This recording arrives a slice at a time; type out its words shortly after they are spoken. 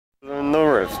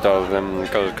rest of them,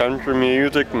 because country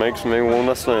music makes me want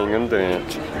to sing and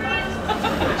dance.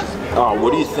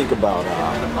 What do you think about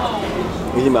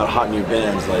hot new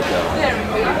bands like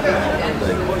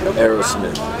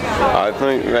Aerosmith? I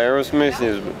think Aerosmith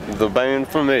is the band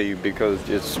for me because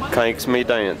it makes me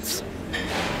dance.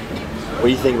 What do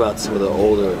you think about some of the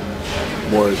older,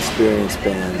 more experienced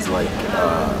bands like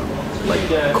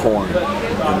Korn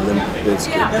and Limp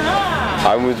Bizkit?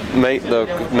 I was made the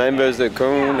members of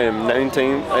Korn in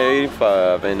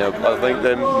 1985, and I think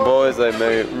them boys, they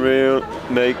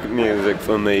make music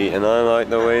for me, and I like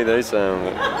the way they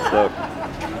sound. So.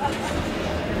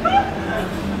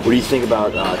 What do you think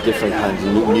about different kinds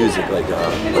of music, like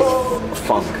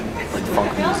funk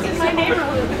music?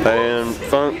 And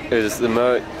funk is the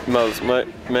most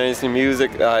amazing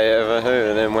music I ever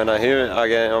heard, and when I hear it, I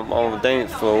get on the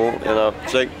dance floor and I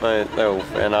shake myself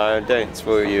and I dance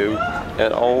for you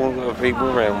and all the people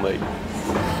around me.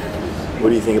 What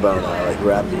do you think about like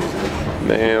rap music?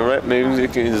 Man, rap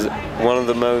music is one of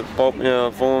the most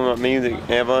popular forms of music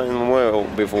ever in the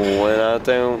world before, and I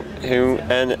tell who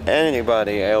and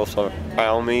anybody else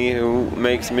around me who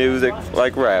makes music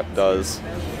like rap does.